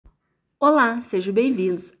Olá, sejam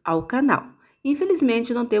bem-vindos ao canal.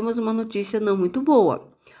 Infelizmente, não temos uma notícia não muito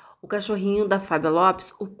boa. O cachorrinho da Fábia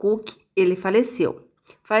Lopes, o Cook, ele faleceu.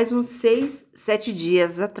 Faz uns 6, 7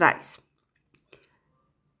 dias atrás.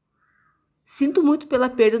 Sinto muito pela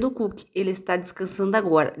perda do Cook. Ele está descansando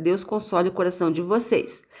agora. Deus console o coração de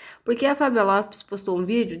vocês. Porque a Fábia Lopes postou um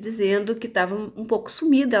vídeo dizendo que estava um pouco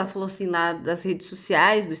sumida. Ela falou assim lá das redes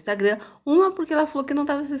sociais, do Instagram. Uma porque ela falou que não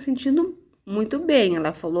estava se sentindo muito bem.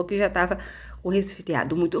 Ela falou que já estava com um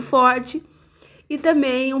resfriado muito forte. E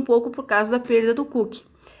também um pouco por causa da perda do Cook.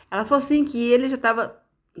 Ela falou assim que ele já estava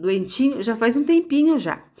doentinho já faz um tempinho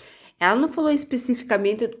já. Ela não falou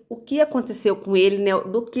especificamente o que aconteceu com ele, né,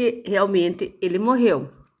 do que realmente ele morreu.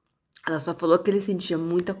 Ela só falou que ele sentia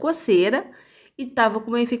muita coceira e estava com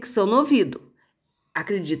uma infecção no ouvido.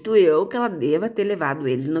 Acredito eu que ela deva ter levado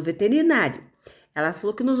ele no veterinário. Ela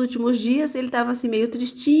falou que nos últimos dias ele estava assim meio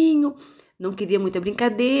tristinho, não queria muita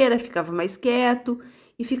brincadeira, ficava mais quieto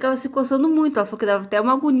e ficava se coçando muito. Ela falou que dava até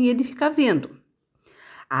uma agonia de ficar vendo.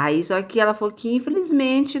 Aí só que ela falou que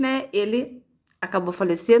infelizmente, né, ele acabou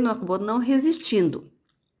falecendo, acabou não resistindo.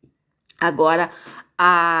 Agora,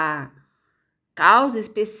 a causa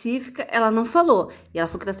específica, ela não falou. E ela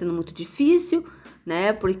falou que tá sendo muito difícil,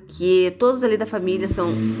 né? Porque todos ali da família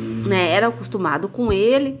são, né, eram acostumados com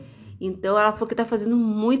ele. Então, ela falou que tá fazendo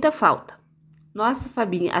muita falta. Nossa,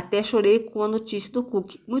 Fabinha, até chorei com a notícia do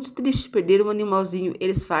Cook. Muito triste perder um animalzinho.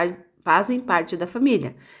 Eles fazem parte da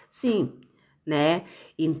família. Sim, né?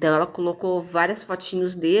 Então ela colocou várias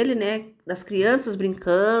fotinhos dele, né? Das crianças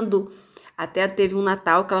brincando. Até teve um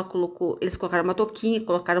Natal que ela colocou, eles colocaram uma touquinha,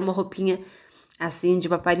 colocaram uma roupinha assim de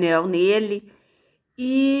Papai Noel nele.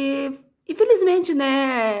 E infelizmente,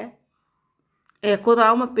 né? Quando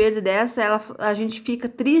há uma perda dessa, a gente fica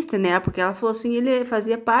triste, né? Porque ela falou assim, ele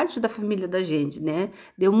fazia parte da família da gente, né?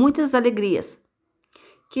 Deu muitas alegrias.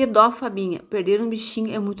 Que dó, Fabinha, perder um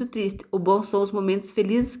bichinho é muito triste. O bom são os momentos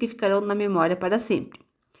felizes que ficarão na memória para sempre.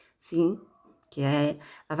 Sim,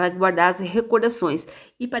 ela vai guardar as recordações.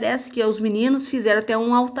 E parece que os meninos fizeram até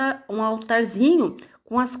um altarzinho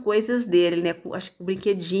com as coisas dele, né? Acho que um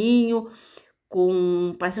brinquedinho,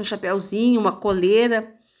 parece um chapéuzinho, uma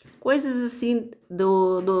coleira, coisas assim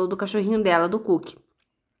do cachorrinho dela, do Cook.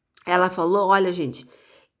 Ela falou, olha, gente,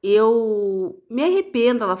 eu me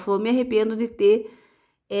arrependo, ela falou, me arrependo de ter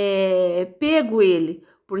pego ele,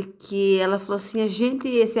 porque ela falou assim, a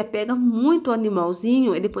gente se apega muito ao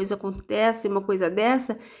animalzinho e depois acontece uma coisa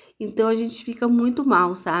dessa, então a gente fica muito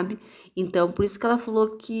mal, sabe? Então, por isso que ela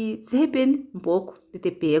falou que se arrepende um pouco de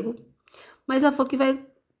ter pego, mas ela falou que vai,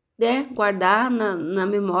 né, guardar na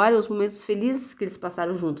memória os momentos felizes que eles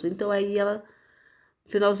passaram juntos. Então, aí ela, no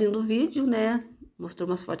finalzinho do vídeo, né, mostrou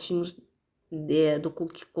umas fotinhos do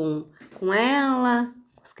Cook com ela,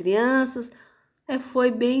 com as crianças.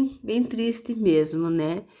 Foi bem triste mesmo,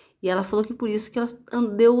 né? E ela falou que por isso que ela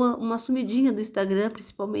deu uma sumidinha do Instagram,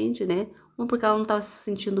 principalmente, né? Uma porque ela não estava se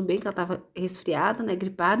sentindo bem, que ela estava resfriada, né?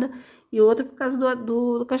 Gripada. E outra por causa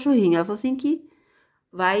do cachorrinho. Ela falou assim que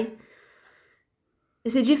vai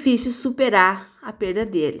ser difícil superar a perda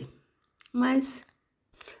dele. Mas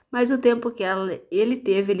o tempo que ele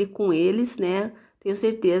teve ali com eles, né? Tenho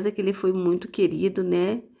certeza que ele foi muito querido,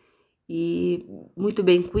 né? E muito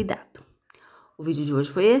bem cuidado. O vídeo de hoje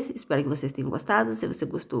foi esse, espero que vocês tenham gostado. Se você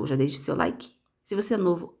gostou, já deixe seu like. Se você é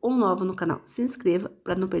novo ou nova no canal, se inscreva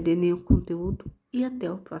para não perder nenhum conteúdo. E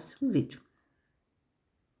até o próximo vídeo.